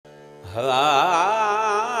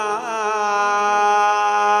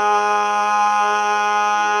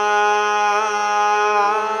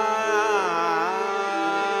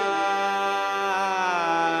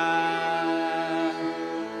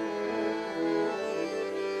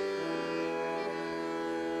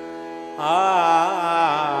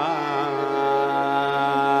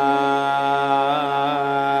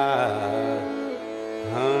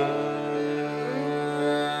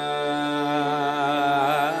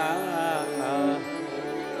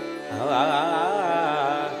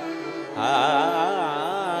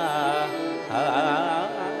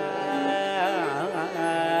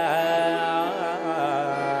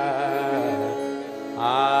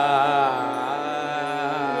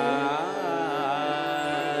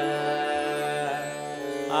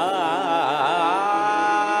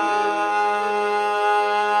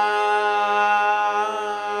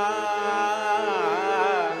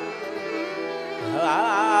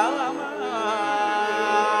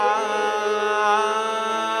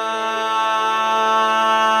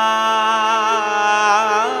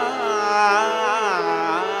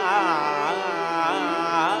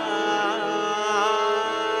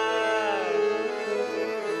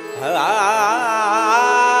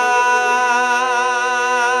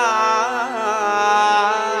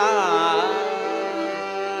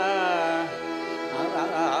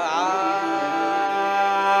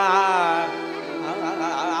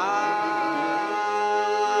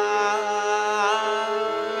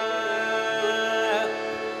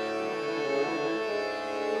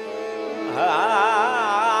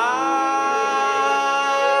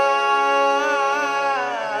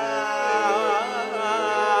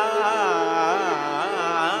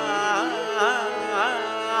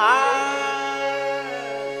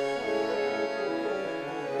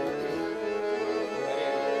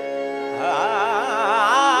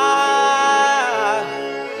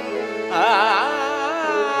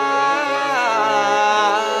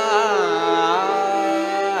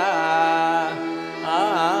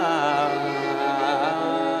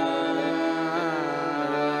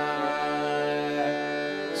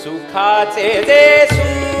सुखाचे जे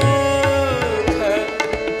सुख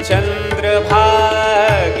चंद्रभागे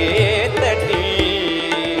तटी,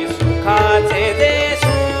 सुखाचे जे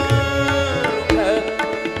सुख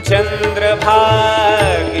चंद्रभागे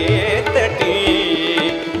तटी,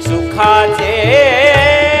 सुखाचे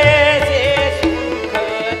जे सुख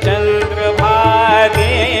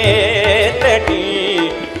चंद्रभागे तटी,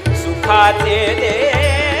 सुखाचे जे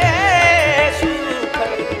सुख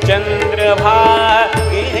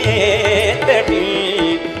चंद्रभागे तटी,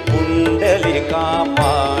 पुंडलिका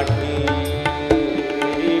पाठी,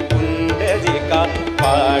 पुंडलिका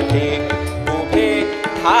पाठी उभे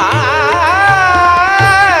ठाके,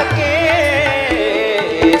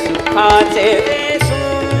 सुखाचे जे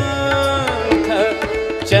सुख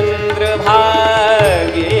चंद्रभागे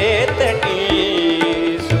तटी,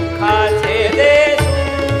 सुखाचे जे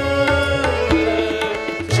सुख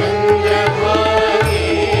चंद्रभागे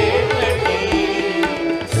तटी,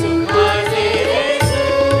 सुखाचे जे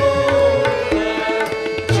सुख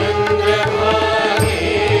चंद्रभागे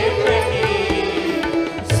तटी,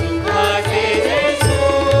 सुखाचे जे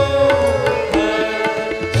सुख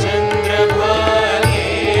चंद्रभागे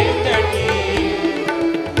तटी,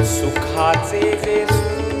 सुखाचे जे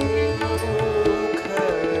सुख,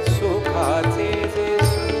 सुखाचे जे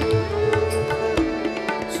सुख,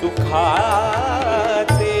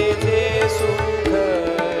 सुखाचे जे सुख,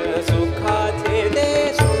 सुखाचे जे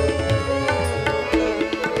सुख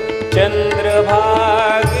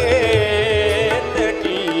चंद्रभागे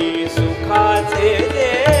तटी, सुखाचे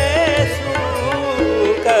जे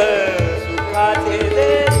सुख, सुखाचे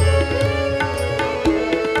जे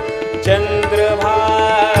चंद्रभागे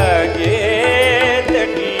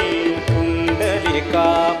तटी, पुंडलिका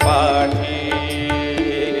पाठी,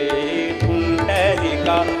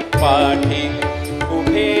 पुंडलिका पाठी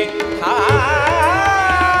उभे ठाके,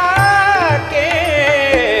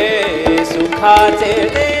 सुखाचे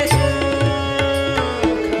जे सुख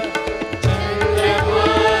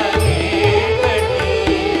चंद्रभागे तटी,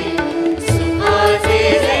 सुखाचे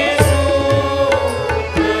जे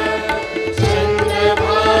सुख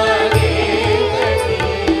चंद्रभागे तटी,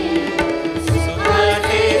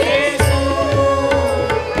 सुखाचे जे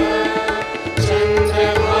सुख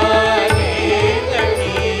चंद्रभागे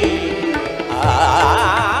तटी,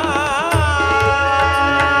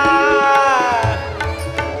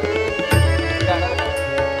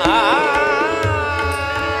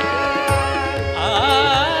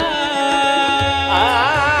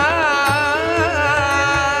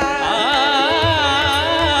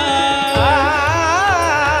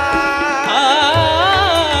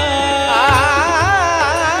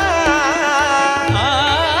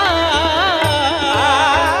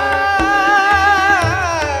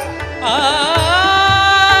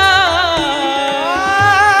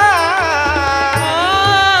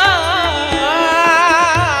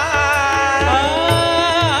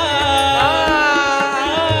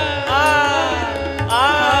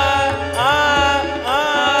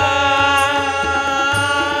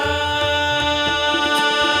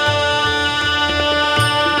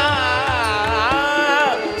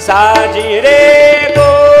 साजी रे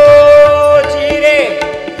गोची रे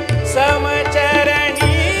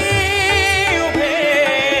समचरणी उभे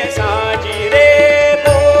साजी रे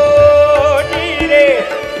गोची रे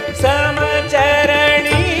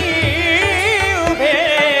समचरणी उभे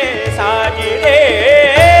साजी रे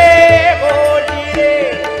गोची रे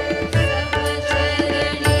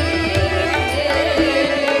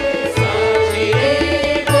साजी रे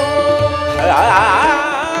गो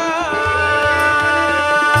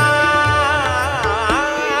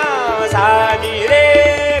साजी रे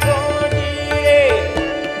गोजी रे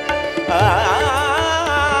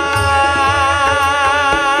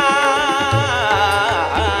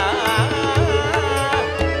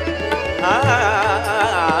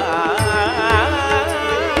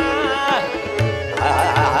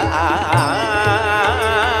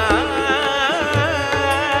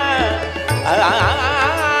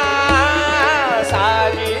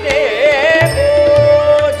साजी रे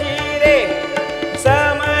गोजी रे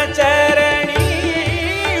समचरणी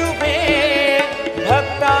उभे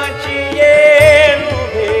भक्तांची येण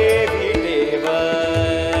उभे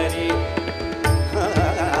विटेवरी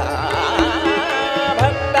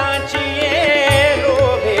भक्तांची येण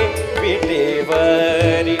उभे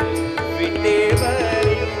विटेवरी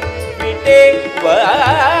विटेवरी विटेवरी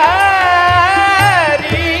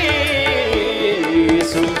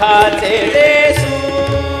सुखाचे रे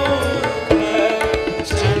सुख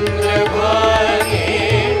चंद्रभागे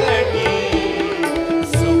तटी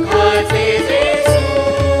सुखाचे जे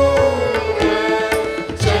सुख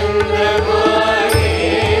चंद्रभागे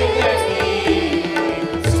तटी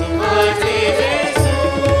सुखाचे जे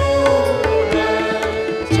सुख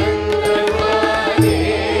चंद्रभागे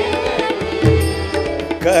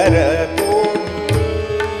कर दोन्ही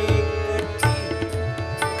कटी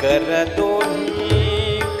कर दोन्ही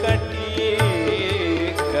कटी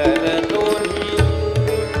कर दोन्ही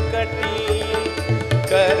कटी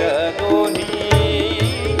कर दोन्ही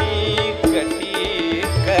कटी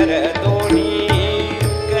कर दोन्ही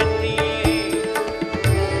कटी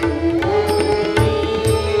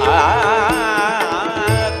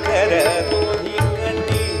कर दोन्ही कटी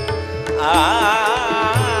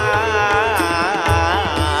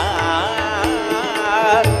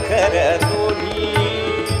कर दोन्ही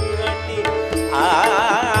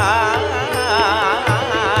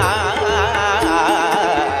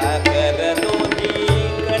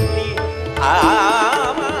कटी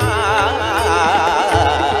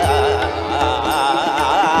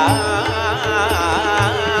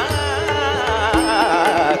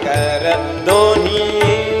कर दोन्ही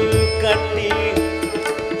कटी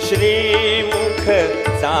श्रीमुख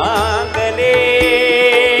चांगले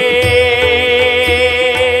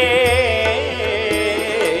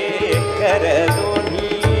कर दोन्ही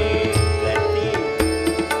कटी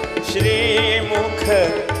श्रीमुख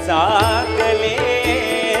चांगले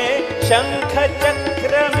शंख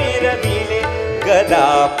चक्र मिरविले गदा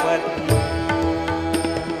पद्म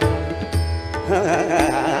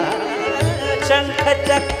शंख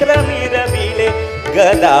चक्र मिरविले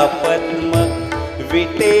गदा पद्म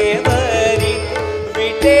विटेवरी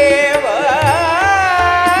विटेवरी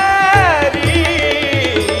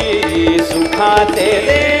सुखाचे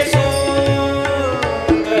रे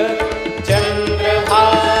सुख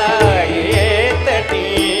चंद्रभागे तटी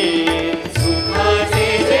सुखाचे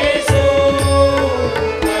जे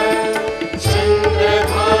सुख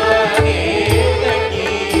चंद्रभागे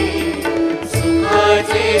तटी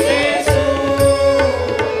सुखाचे जे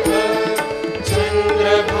सुख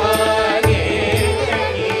चंद्रभागे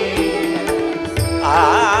तटी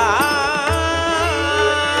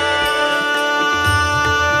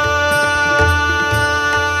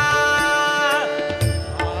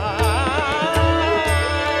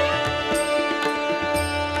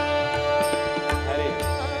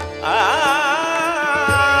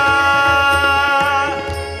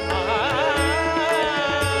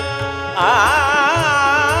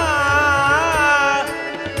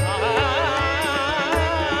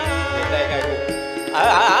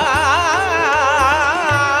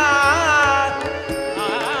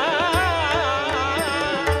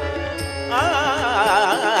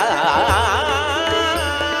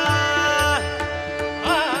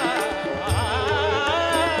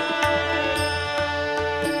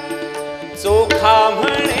चोखा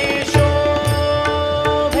म्हणे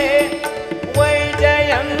शोभे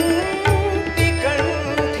वैजयंती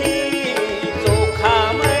कंठी चोखा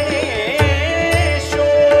म्हणे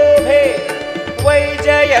शोभे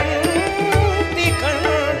वैजयंती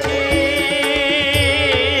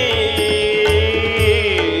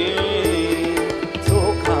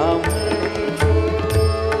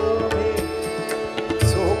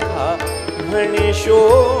म्हणे शोभे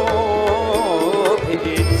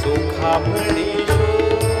चोखा म्हणे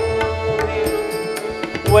शोभे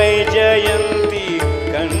वैजयंती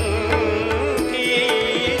कंठी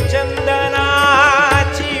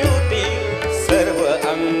चंदनाची युती सर्व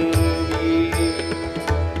अंगी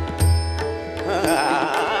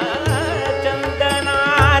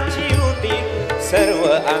चंदनाची युती सर्व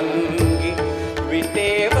अंगी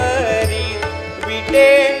विटेवरी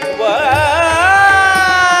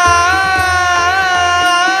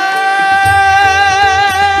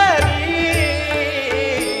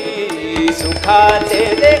सुखाचे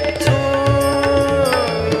दे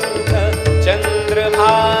सुख चंद्रभागेतटी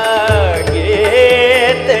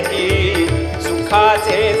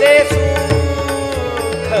सुखाचे दे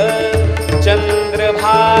सुख चंद्रभागेतटी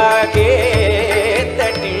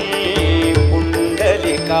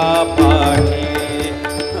पुंडलिका पाठी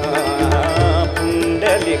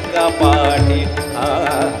पुंडलिका पाठी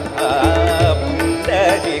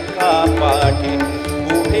पुंडलिका पाठी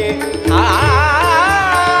उभे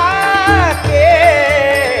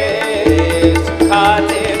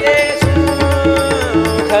सुखाचे दे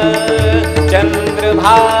सुख चंद्रभागेतटी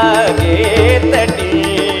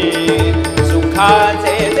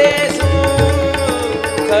सुखाचे दे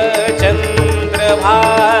सुख चंद्रभागेतटी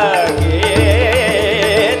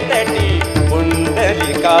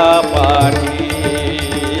पुंडलिका पाठी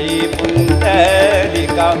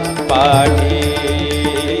पुंडलिका पाठी